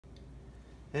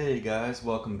Hey guys,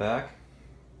 welcome back.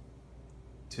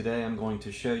 Today I'm going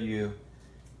to show you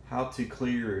how to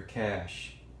clear your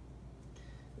cache.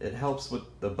 It helps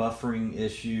with the buffering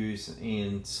issues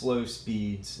and slow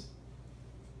speeds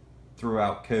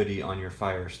throughout Kodi on your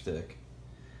Fire Stick.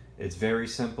 It's very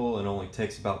simple and only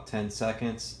takes about 10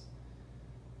 seconds,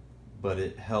 but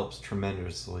it helps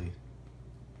tremendously.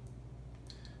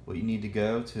 What you need to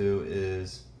go to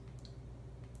is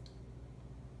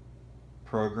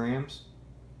Programs,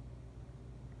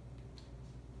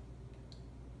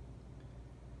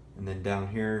 and then down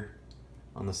here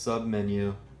on the sub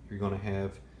menu you're going to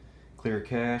have Clear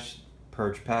Cache,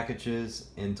 Purge Packages,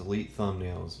 and Delete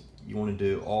Thumbnails. You want to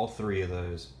do all three of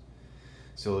those.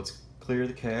 So let's clear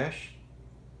the cache,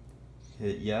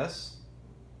 hit yes,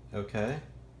 okay,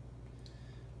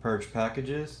 Purge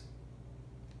Packages,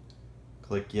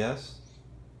 click yes,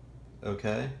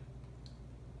 okay,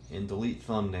 and Delete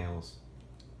Thumbnails,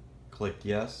 click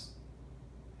yes,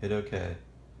 hit okay.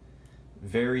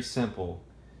 Very simple,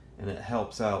 and it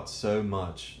helps out so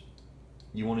much.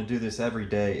 You want to do this every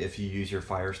day if you use your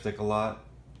Fire Stick a lot.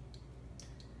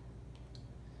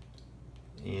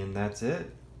 And that's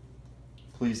it.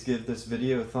 Please give this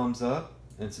video a thumbs up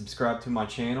and subscribe to my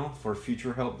channel for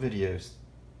future help videos.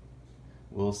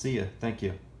 We'll see you. Thank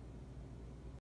you.